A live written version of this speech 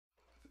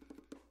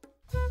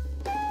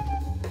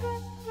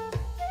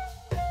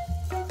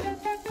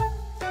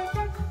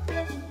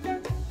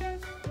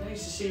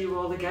see you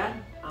all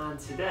again, and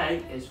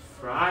today is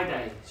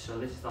Friday, so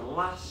this is the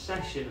last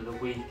session of the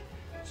week,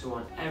 so I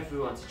want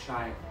everyone to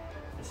try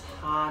as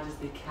hard as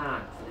they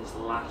can for this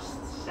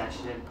last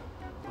session.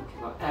 Okay,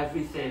 got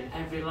everything,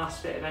 every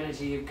last bit of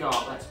energy you've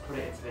got, let's put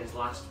it into this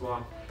last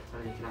one,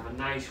 and you can have a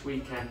nice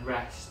weekend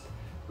rest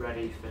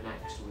ready for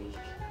next week.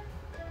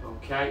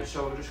 Okay,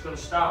 so we're just going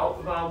to start up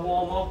with our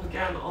warm-up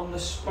again on the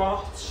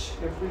spot,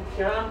 if we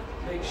can.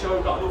 Make sure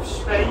we've got enough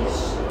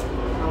space.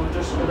 And we're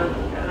just going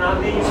to get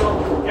our knees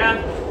up again.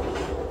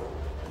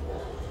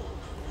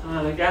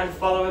 And again,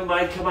 following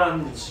my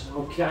commands.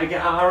 Okay,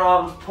 get our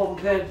arms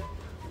pumping.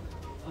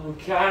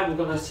 Okay, we're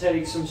going to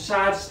take some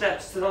side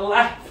steps to the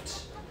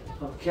left.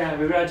 Okay,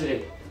 we're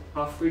ready.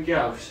 Off we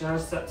go.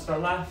 Side step to the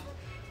left,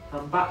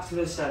 and back to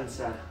the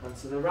centre, and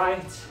to the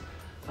right,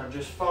 and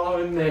just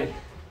following me.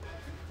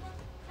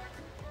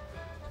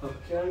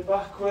 Okay,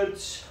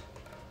 backwards,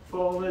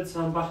 forwards,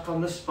 and back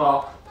on the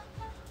spot.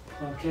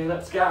 Okay,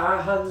 let's get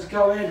our hands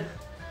going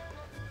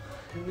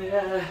in the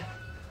air.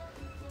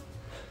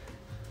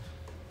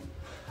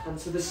 And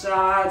to the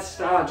side,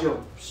 star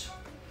jumps.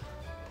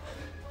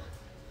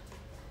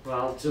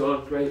 Well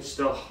done, great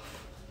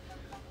stuff.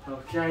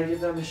 Okay,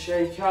 give them a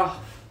shake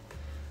off.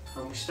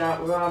 And we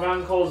start with our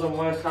ankles and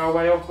work our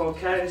way up,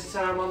 okay? This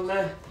time on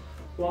the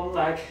one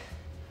leg,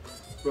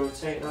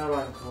 rotating our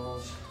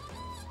ankles.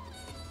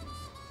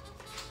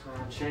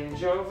 And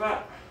change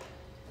over.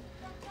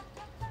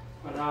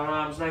 Put our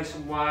arms nice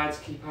and wide to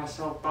keep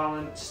ourselves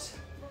balanced.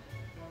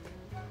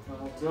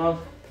 Well done.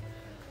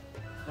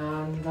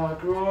 And our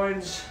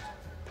groins.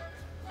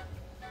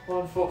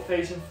 One foot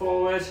facing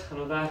forward,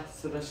 another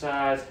to the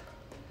side.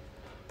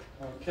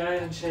 Okay,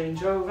 and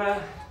change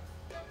over.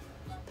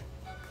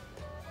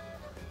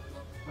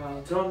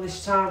 Well done.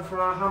 This time for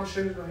our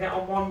hamstrings, we'll get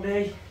on one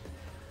knee,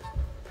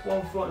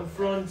 one foot in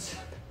front.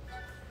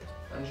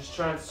 And just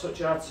trying to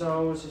touch our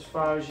toes as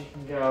far as you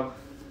can go.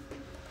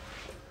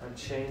 And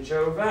change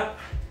over.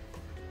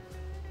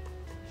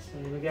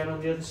 Same again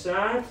on the other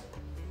side.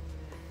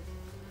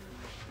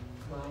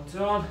 Well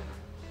done.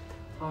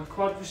 Our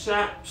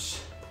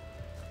quadriceps.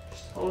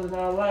 Just holding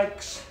our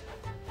legs.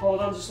 Hold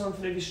on to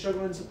something if you're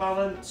struggling to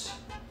balance.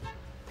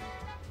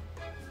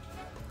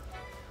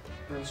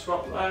 And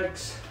swap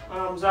legs.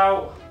 Arms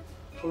out.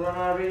 Pull on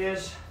our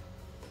ears.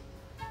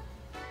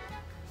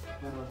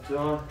 Well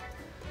done.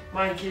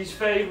 Mikey's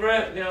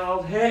favourite, the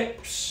old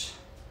hips.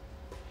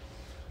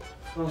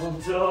 Well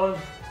done.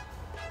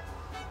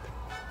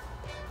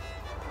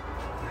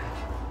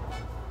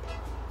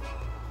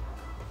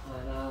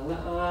 And our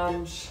little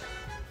arms.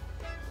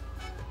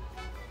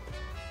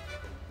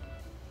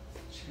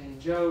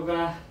 Change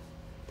over.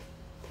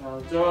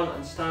 Well done.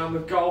 And stand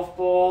with golf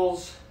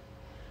balls.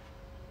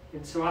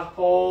 Into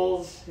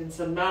apples,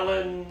 into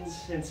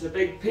melons, into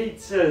big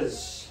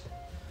pizzas.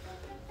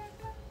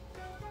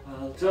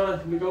 Well done.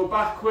 Can we go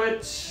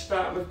backwards?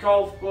 Start with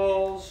golf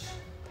balls,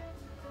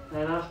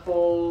 then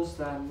apples,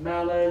 then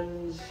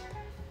melons,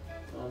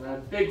 and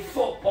then big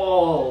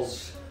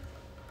footballs.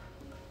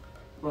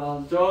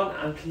 Well done.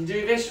 And can you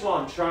do this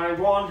one? Try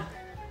one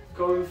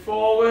going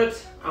forward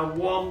and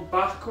one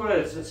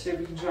backwards. Let's see if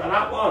we can try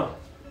that one.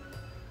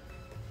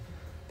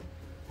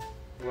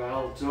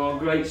 Well done.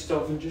 Great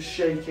stuff. And just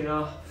shaking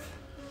off.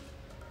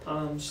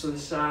 Arms to the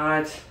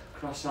side,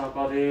 across our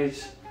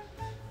bodies.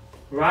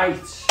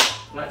 Right.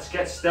 Let's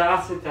get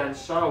started then.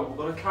 So we're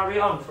going to carry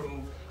on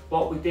from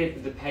what we did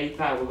with the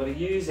paper. We're going to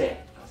use it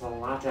as a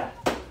ladder.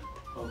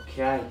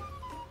 Okay.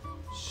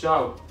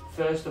 So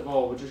first of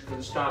all, we're just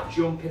going to start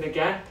jumping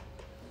again,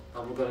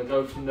 and we're going to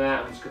go from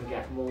there. And it's going to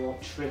get more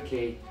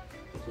tricky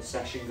as the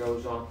session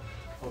goes on.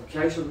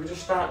 Okay. So we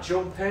just start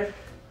jumping.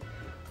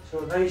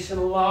 So nice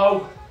and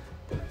low,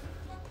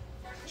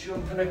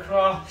 jumping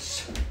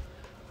across,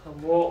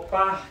 and walk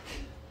back,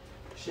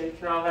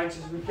 shaking our legs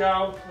as we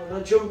go, and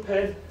then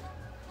jumping.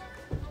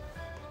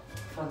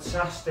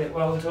 Fantastic,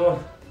 well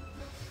done.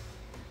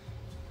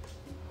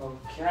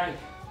 Okay,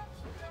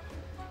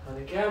 and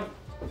again.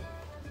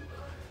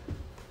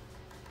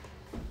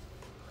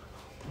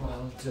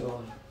 Well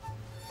done.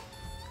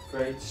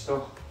 Great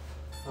stuff.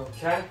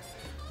 Okay,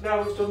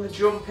 now we've done the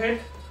jumping,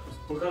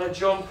 we're going to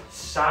jump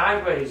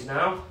sideways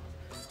now.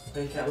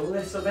 Make it a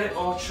little bit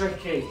more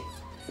tricky.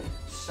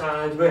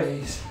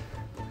 Sideways.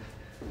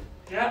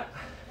 Yeah.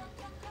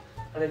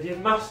 And if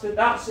you've mastered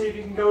that, see if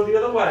you can go the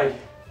other way.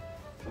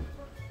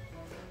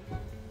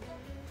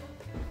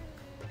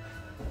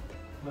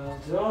 Well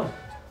done.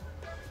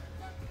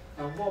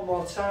 And one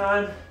more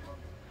time.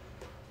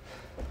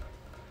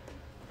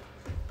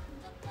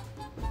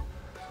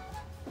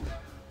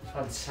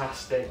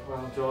 Fantastic,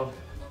 well done.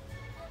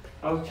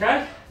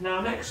 Okay,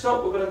 now next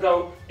up we're going to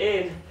go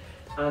in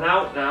and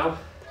out now.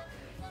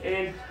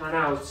 In and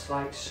out,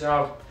 like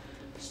so.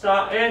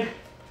 Start in,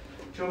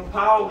 jump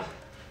out,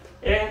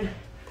 in,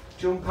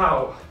 jump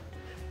out,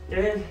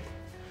 in,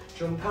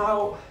 jump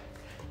out,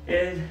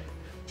 in,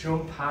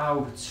 jump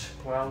out.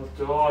 Well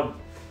done.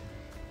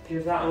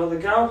 Give that another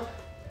go.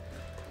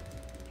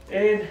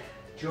 In,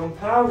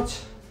 jump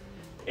out,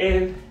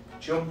 in,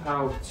 jump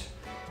out,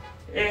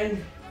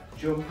 in,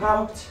 jump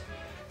out,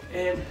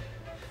 in,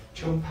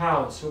 jump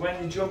out. So when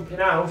you're jumping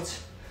out,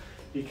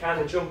 you're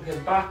kind of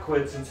jumping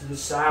backwards into the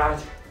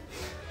side.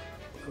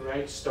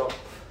 Great stuff.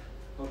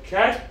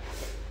 Okay,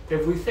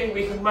 if we think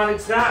we can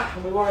manage that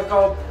and we want to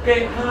go a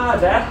bit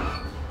harder,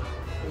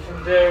 we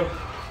can do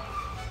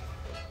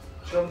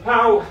jump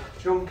out,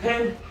 jump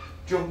in,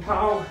 jump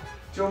out,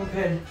 jump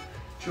in,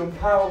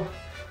 jump out,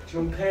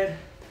 jump in,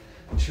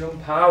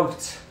 jump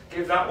out.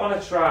 Give that one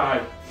a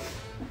try.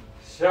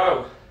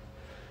 So,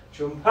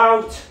 jump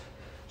out,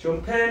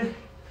 jump in,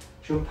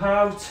 jump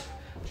out,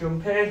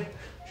 jump in,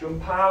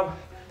 jump out,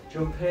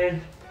 jump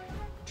in,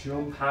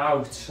 jump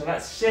out. So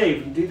let's see if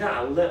we can do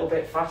that a little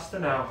bit faster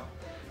now.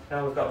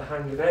 Now we've got the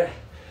hang of it.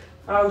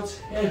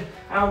 Out, in,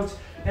 out,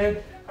 in,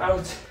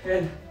 out,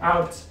 in,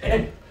 out,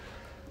 in.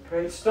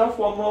 Great stuff,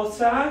 one more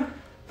time.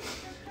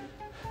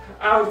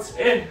 Out,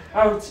 in,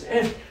 out,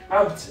 in,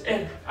 out,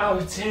 in,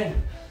 out,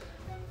 in.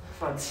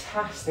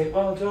 Fantastic,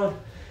 well done.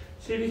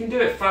 See if you can do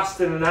it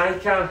faster than I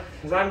can,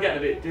 because I'm getting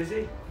a bit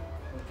dizzy.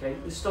 Okay,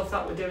 the stuff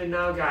that we're doing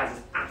now, guys,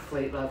 is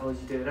athlete levels.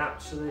 You're doing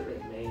absolutely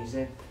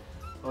amazing.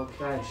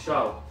 Okay,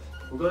 so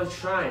we're going to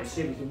try and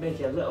see if we can make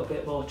it a little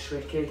bit more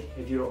tricky,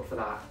 if you're up for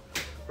that.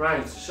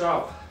 Right,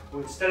 so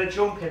instead of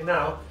jumping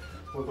now,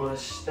 we're going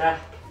to step.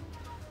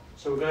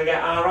 So we're going to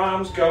get our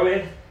arms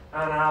going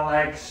and our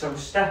legs. So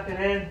stepping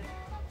in,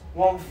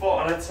 1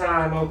 foot at a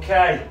time,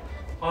 okay?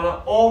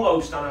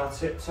 Almost on our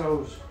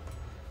tiptoes.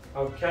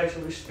 Okay, so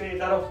we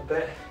speed that up a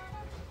bit.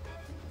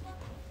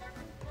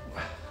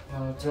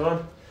 Well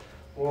done.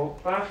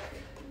 Walk back.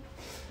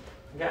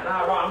 And getting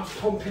our arms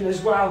pumping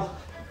as well.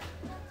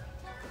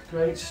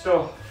 Great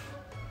stuff.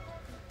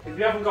 If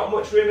you haven't got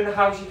much room in the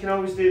house, you can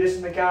always do this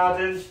in the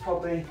garden. It's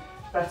probably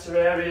a better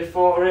area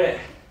for it.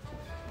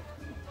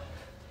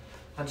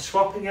 And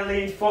swapping your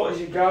lead foot as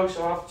you go.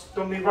 So I've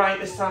done my right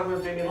this time,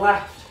 we'll do my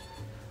left.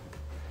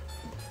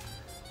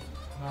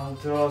 Well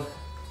done.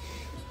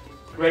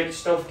 Great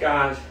stuff,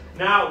 guys.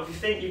 Now, if you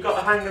think you've got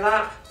the hang of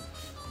that,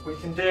 we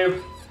can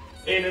do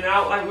in and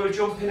out like we were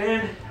jumping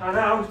in and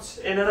out,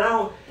 in and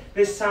out.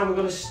 This time we're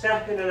going to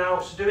step in and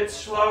out, so do it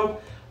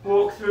slow,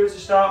 walk through to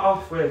start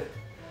off with.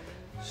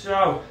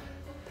 So,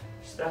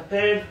 step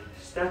in,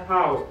 step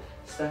out,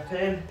 step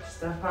in,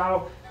 step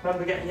out.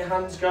 Remember getting your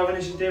hands going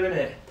as you're doing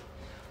it.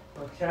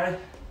 Okay?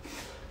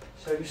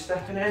 So you're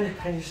stepping in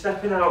and you're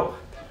stepping out.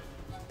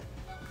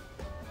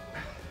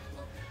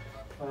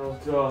 Well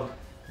done.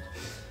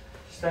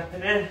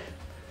 Stepping in,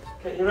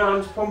 get your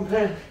arms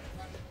pumping.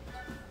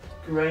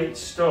 Great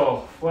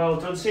stuff. Well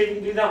done. See if you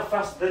can do that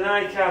faster than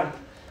I can.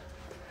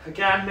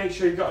 Again, make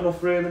sure you've got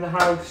enough room in the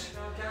house.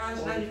 Now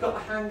guys, now you've got the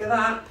hang of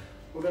that,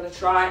 we're going to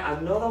try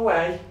another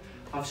way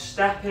of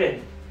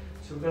stepping.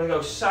 So we're going to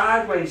go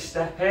sideways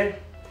stepping.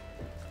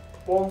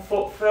 1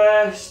 foot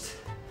first.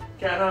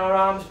 Getting our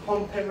arms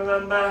pumping,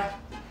 remember,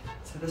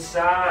 to the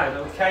side.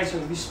 Okay, so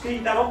if we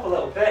speed that up a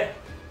little bit,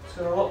 it's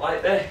going to look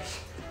like this.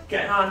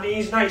 Getting our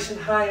knees nice and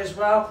high as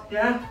well,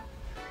 yeah?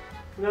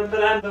 Remember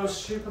them, those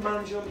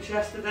Superman jumps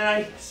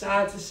yesterday,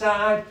 side to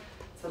side?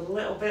 It's a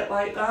little bit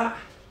like that.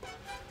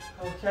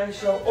 Okay,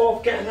 so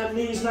up, getting them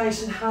knees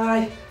nice and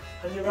high,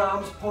 and your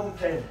arms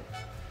pumping.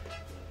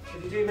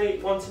 If you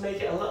do want to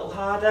make it a little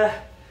harder,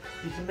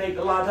 you can make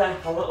the ladder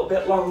a little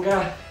bit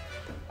longer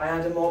by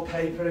adding more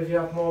paper if you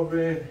have more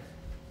room.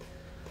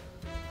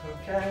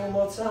 Okay, one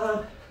more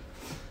time.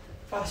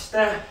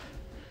 Faster.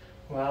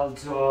 Well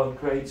done,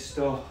 great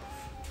stuff.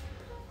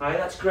 Right,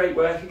 that's great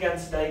work again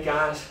today,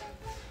 guys.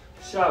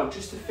 So,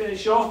 just to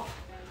finish up,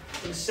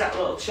 I'm going to set a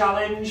little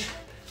challenge.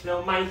 You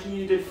know, Mikey,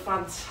 you did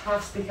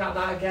fantastic at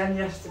that again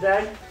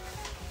yesterday.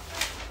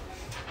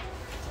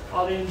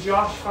 Ollie and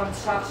Josh,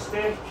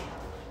 fantastic.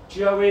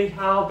 Joey,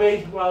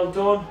 Albie, well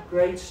done,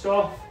 great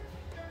stuff.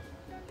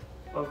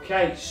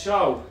 Okay,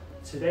 so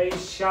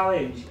today's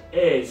challenge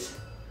is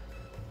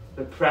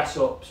the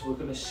press-ups. We're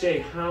going to see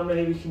how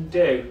many we can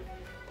do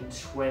in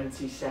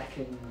 20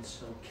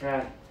 seconds,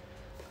 okay?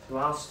 So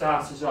I'll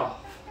start us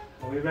off.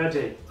 Are we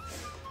ready?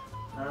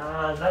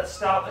 And let's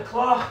start the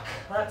clock.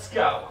 Let's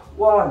go.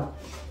 1,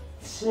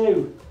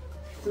 2,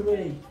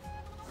 3,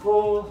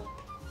 4,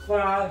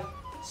 5,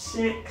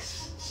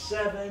 6,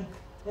 7,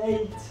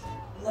 8,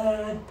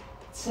 9,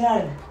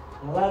 10,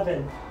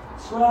 11,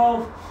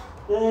 12,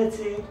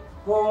 13,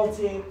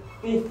 14,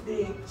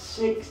 15,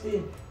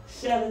 16,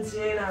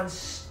 17, and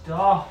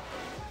stop.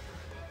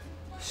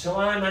 So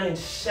I managed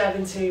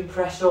 17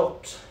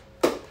 press-ups.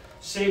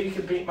 See if you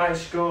can beat my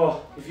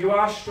score. If you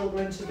are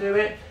struggling to do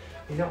it,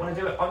 you don't want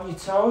to do it on your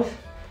toes,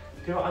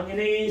 do it on your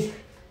knees,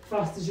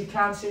 fast as you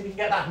can, see if you can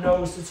get that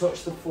nose to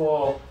touch the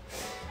floor.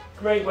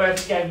 Great work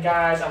again,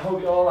 guys. I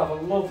hope you all have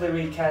a lovely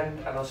weekend,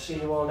 and I'll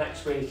see you all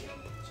next week.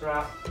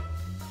 Ta-ra.